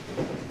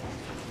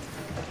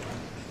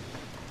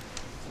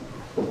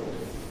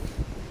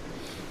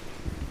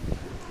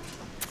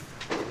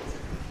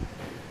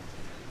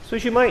So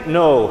as you might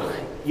know,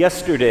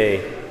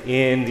 yesterday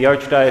in the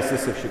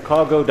Archdiocese of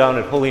Chicago, down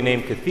at Holy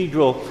Name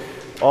Cathedral,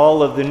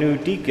 all of the new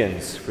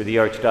deacons for the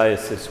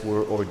Archdiocese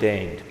were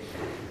ordained.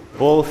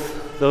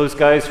 Both those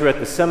guys who are at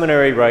the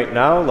seminary right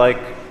now, like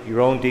your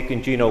own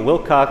Deacon Gino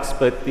Wilcox,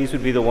 but these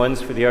would be the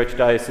ones for the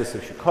Archdiocese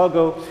of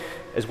Chicago,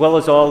 as well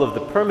as all of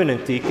the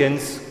permanent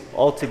deacons,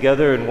 all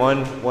together in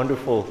one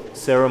wonderful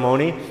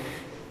ceremony.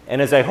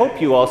 And as I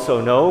hope you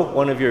also know,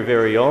 one of your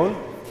very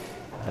own,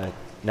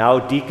 now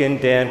Deacon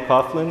Dan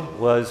Coughlin,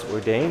 was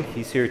ordained.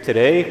 He's here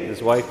today with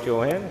his wife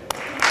Joanne.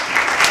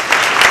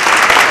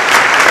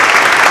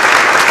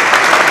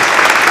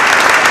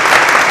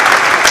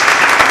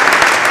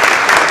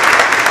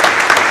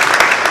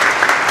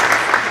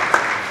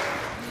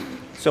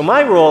 So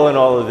my role in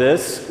all of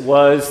this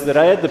was that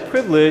I had the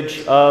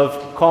privilege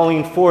of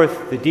calling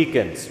forth the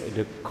deacons,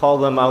 to call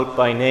them out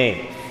by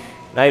name.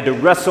 And I had to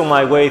wrestle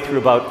my way through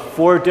about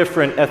 4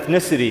 different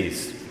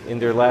ethnicities in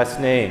their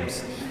last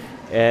names,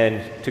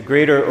 and to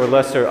greater or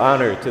lesser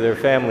honor to their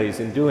families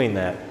in doing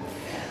that.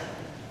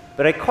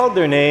 But I called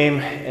their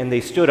name, and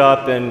they stood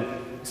up and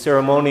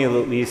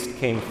ceremonially at least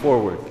came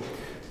forward.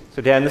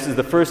 So Dan, this is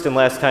the first and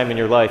last time in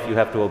your life you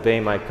have to obey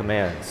my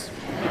commands.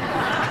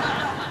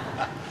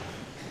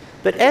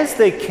 But as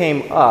they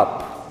came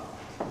up,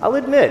 I'll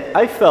admit,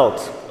 I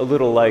felt a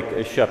little like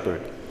a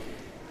shepherd.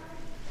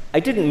 I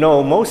didn't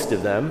know most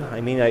of them.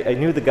 I mean, I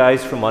knew the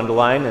guys from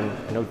Mundelein, and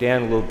I know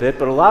Dan a little bit,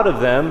 but a lot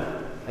of them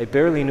I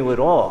barely knew at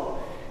all.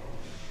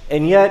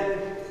 And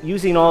yet,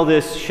 using all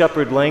this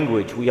shepherd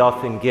language we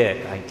often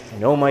get, I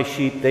know my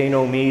sheep, they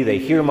know me, they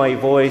hear my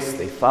voice,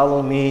 they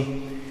follow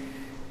me.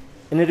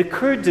 And it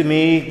occurred to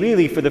me,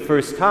 really for the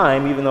first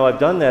time, even though I've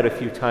done that a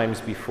few times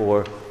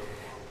before,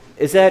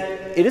 is that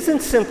it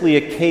isn't simply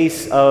a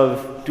case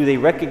of do they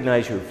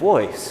recognize your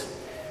voice,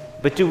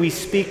 but do we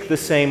speak the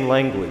same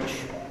language?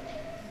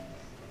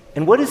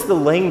 And what is the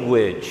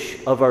language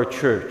of our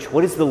church?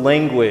 What is the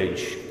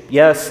language,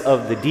 yes,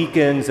 of the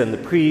deacons and the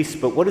priests,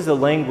 but what is the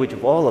language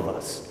of all of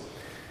us?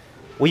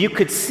 Well, you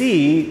could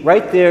see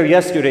right there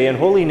yesterday in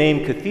Holy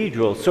Name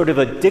Cathedral sort of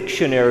a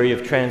dictionary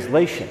of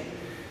translation.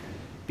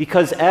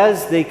 Because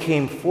as they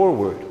came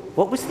forward,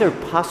 what was their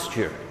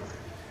posture?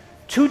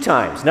 2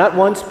 times, not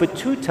once, but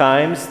 2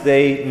 times,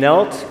 they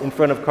knelt in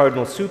front of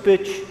Cardinal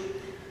Cupich.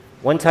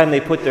 One time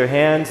they put their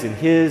hands in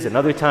his,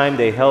 another time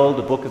they held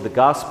a book of the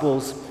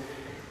Gospels.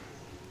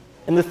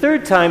 And the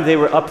 3rd time they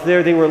were up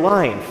there, they were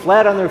lying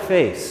flat on their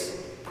face,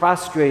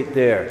 prostrate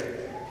there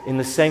in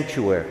the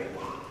sanctuary.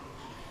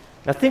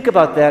 Now think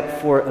about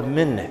that for a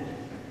minute.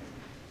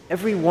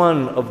 Every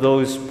one of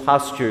those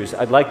postures,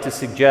 I'd like to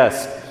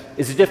suggest,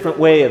 is a different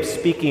way of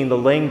speaking the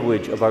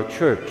language of our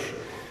church.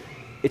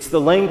 It's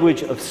the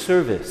language of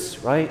service,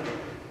 right?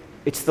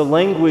 It's the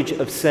language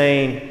of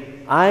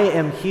saying, I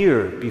am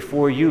here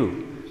before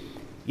you.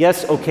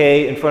 Yes,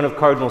 okay, in front of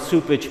Cardinal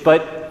Cupich,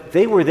 but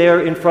they were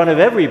there in front of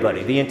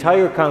everybody, the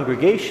entire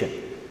congregation,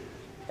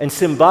 and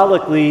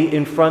symbolically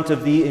in front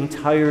of the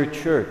entire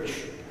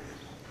church.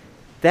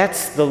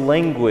 That's the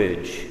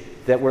language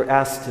that we're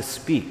asked to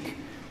speak.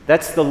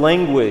 That's the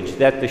language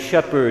that the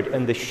shepherd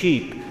and the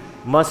sheep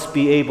must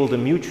be able to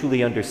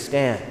mutually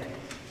understand.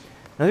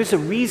 Now, there's a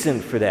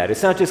reason for that.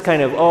 It's not just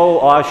kind of,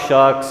 aw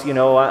shucks,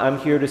 I'm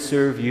here to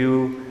serve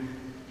you.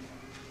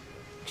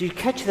 Did you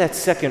catch that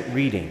second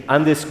reading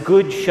on this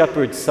Good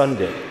Shepherd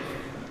Sunday?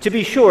 To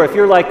be sure, if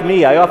you're like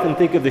me, I often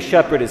think of the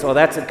shepherd as,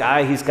 that's a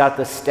guy, he's got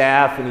the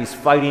staff, and he's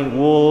fighting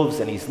wolves,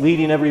 and he's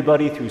leading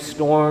everybody through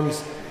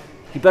storms.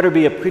 He better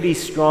be a pretty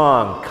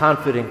strong,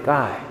 confident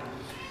guy.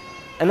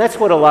 And that's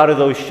what a lot of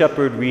those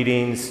shepherd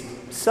readings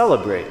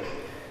celebrate.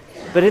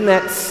 But in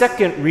that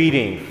second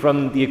reading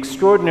from the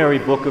extraordinary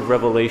book of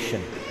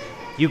Revelation,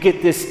 you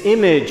get this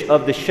image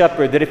of the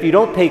shepherd that if you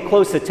don't pay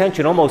close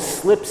attention, almost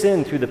slips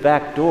in through the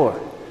back door.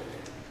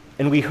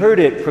 And we heard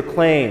it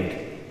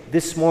proclaimed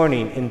this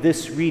morning in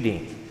this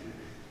reading,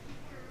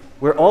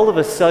 where all of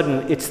a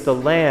sudden it's the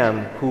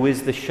Lamb who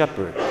is the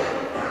shepherd.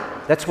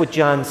 That's what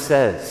John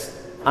says.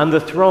 On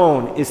the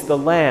throne is the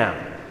Lamb,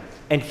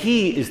 and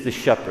he is the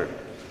shepherd.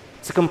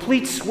 It's a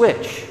complete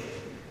switch.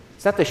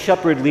 It's not the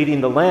shepherd leading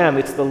the lamb,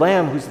 it's the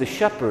lamb who's the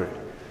shepherd.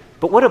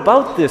 But what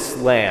about this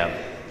lamb?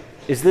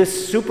 Is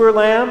this super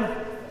lamb?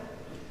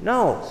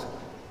 No.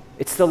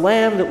 It's the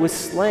lamb that was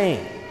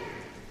slain,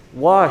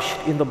 washed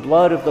in the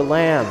blood of the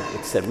lamb,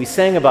 it said. We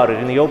sang about it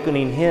in the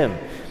opening hymn.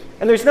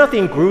 And there's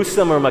nothing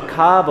gruesome or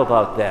macabre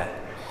about that.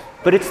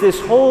 But it's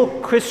this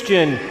whole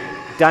Christian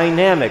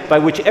dynamic by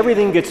which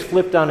everything gets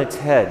flipped on its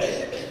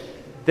head.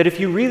 That if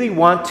you really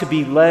want to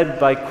be led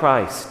by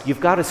Christ,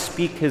 you've got to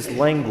speak his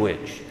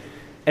language.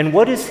 And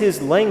what is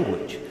his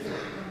language?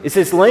 Is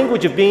his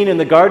language of being in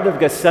the Garden of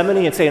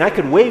Gethsemane and saying, I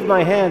could wave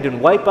my hand and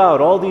wipe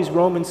out all these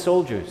Roman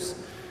soldiers?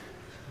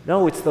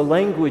 No, it's the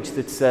language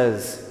that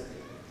says,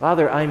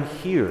 Father, I'm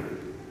here.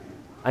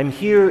 I'm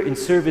here in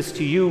service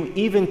to you,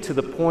 even to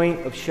the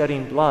point of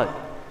shedding blood.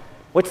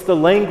 What's the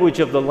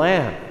language of the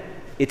Lamb?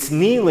 It's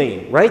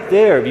kneeling right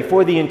there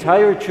before the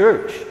entire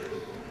church.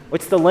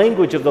 What's the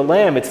language of the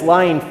Lamb? It's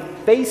lying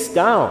face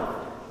down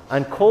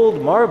on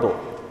cold marble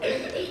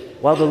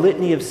while the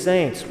litany of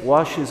saints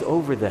washes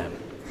over them.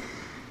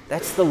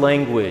 That's the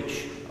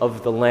language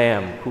of the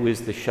Lamb who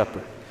is the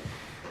shepherd.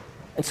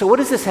 And so what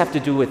does this have to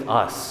do with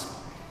us?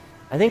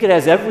 I think it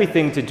has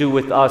everything to do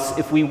with us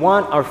if we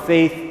want our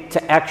faith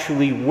to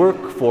actually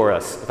work for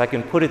us, if I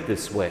can put it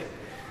this way.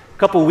 A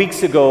couple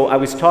weeks ago, I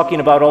was talking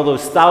about all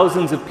those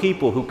thousands of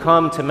people who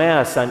come to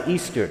Mass on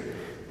Easter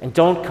and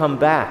don't come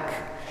back.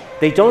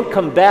 They don't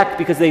come back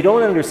because they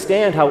don't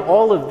understand how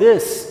all of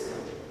this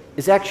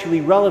is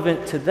actually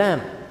relevant to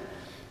them.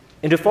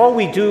 And if all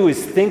we do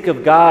is think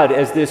of God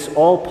as this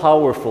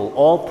all-powerful,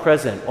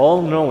 all-present,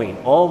 all-knowing,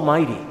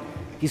 almighty,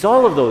 He's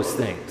all of those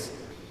things.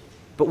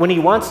 But when He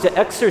wants to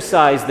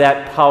exercise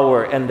that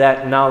power and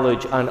that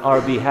knowledge on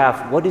our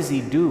behalf, what does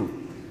He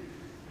do?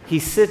 He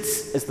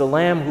sits as the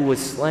Lamb who was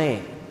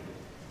slain.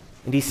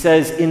 And He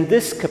says, in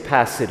this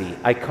capacity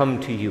I come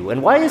to you.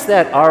 And why is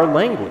that our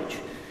language?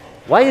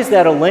 Why is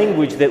that a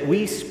language that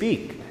we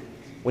speak?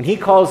 When He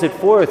calls it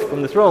forth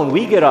from the throne,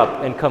 we get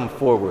up and come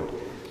forward.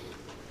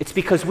 It's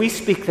because we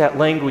speak that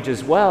language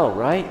as well,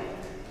 right?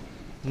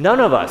 None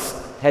of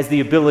us has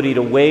the ability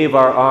to wave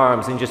our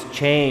arms and just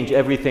change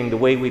everything the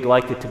way we'd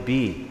like it to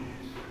be.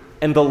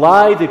 And the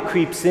lie that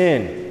creeps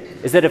in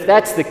is that if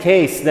that's the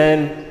case,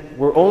 then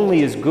we're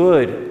only as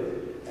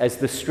good as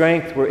the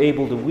strength we're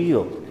able to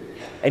wield.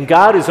 And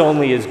God is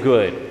only as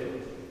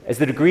good as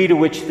the degree to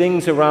which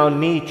things around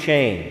me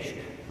change.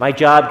 My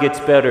job gets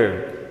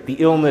better, the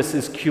illness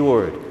is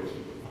cured,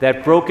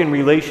 that broken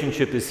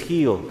relationship is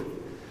healed.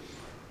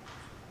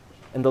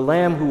 And the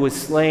Lamb who was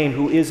slain,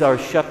 who is our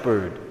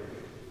shepherd,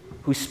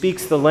 who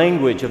speaks the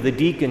language of the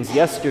deacons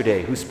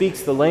yesterday, who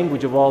speaks the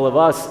language of all of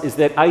us, is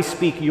that I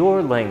speak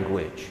your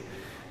language.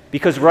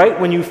 Because right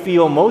when you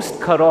feel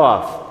most cut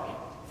off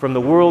from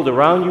the world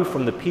around you,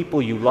 from the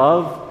people you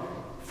love,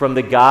 from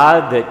the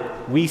God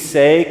that we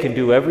say can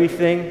do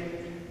everything,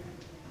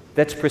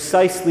 that's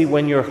precisely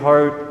when your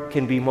heart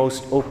can be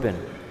most open.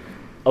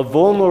 A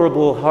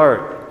vulnerable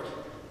heart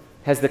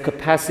has the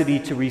capacity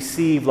to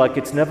receive like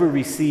it's never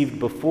received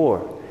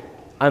before.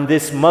 On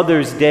this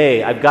Mother's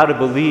Day, I've got to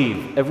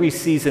believe every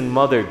seasoned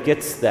mother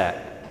gets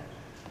that.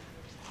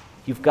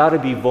 You've got to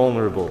be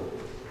vulnerable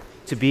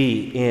to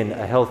be in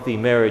a healthy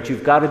marriage.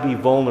 You've got to be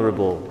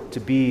vulnerable to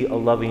be a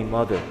loving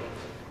mother.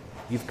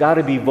 You've got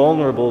to be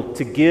vulnerable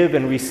to give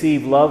and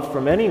receive love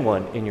from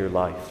anyone in your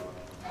life.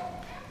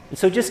 And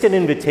so just an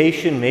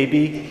invitation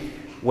maybe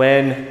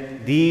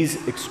when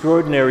these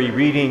extraordinary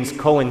readings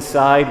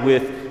coincide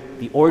with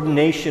the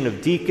ordination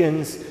of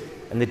deacons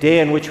and the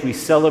day on which we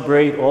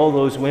celebrate all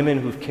those women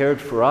who've cared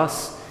for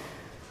us.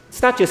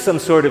 It's not just some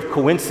sort of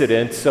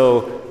coincidence,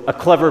 so a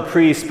clever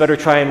priest better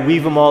try and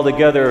weave them all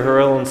together or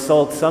he'll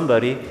insult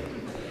somebody.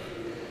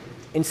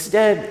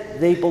 Instead,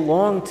 they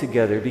belong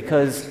together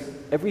because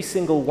every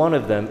single one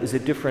of them is a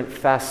different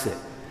facet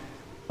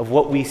of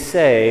what we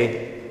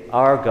say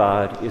our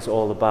God is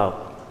all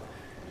about.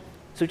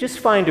 So just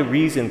find a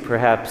reason,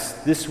 perhaps,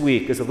 this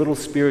week as a little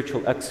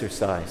spiritual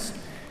exercise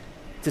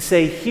to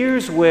say,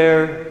 here's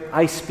where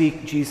I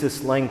speak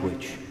Jesus'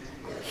 language.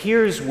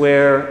 Here's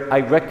where I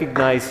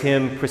recognize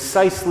Him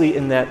precisely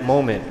in that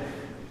moment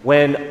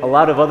when a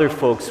lot of other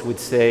folks would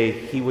say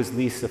He was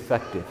least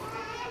effective.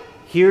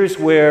 Here's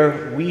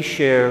where we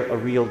share a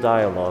real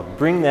dialogue.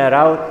 Bring that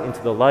out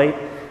into the light.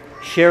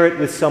 Share it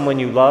with someone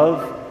you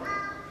love,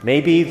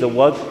 maybe the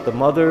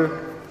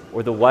mother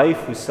or the wife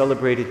who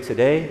celebrated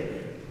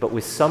today, but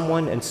with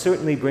someone, and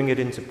certainly bring it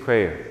into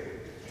prayer.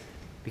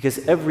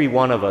 Because every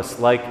one of us,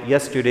 like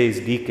yesterday's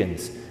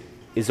deacons,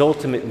 is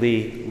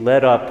ultimately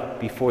led up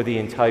before the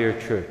entire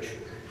church.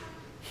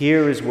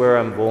 Here is where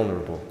I'm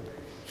vulnerable.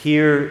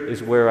 Here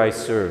is where I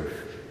serve.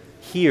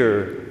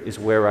 Here is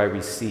where I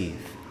receive.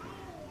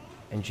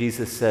 And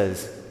Jesus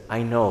says,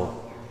 I know,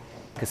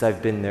 because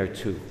I've been there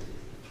too.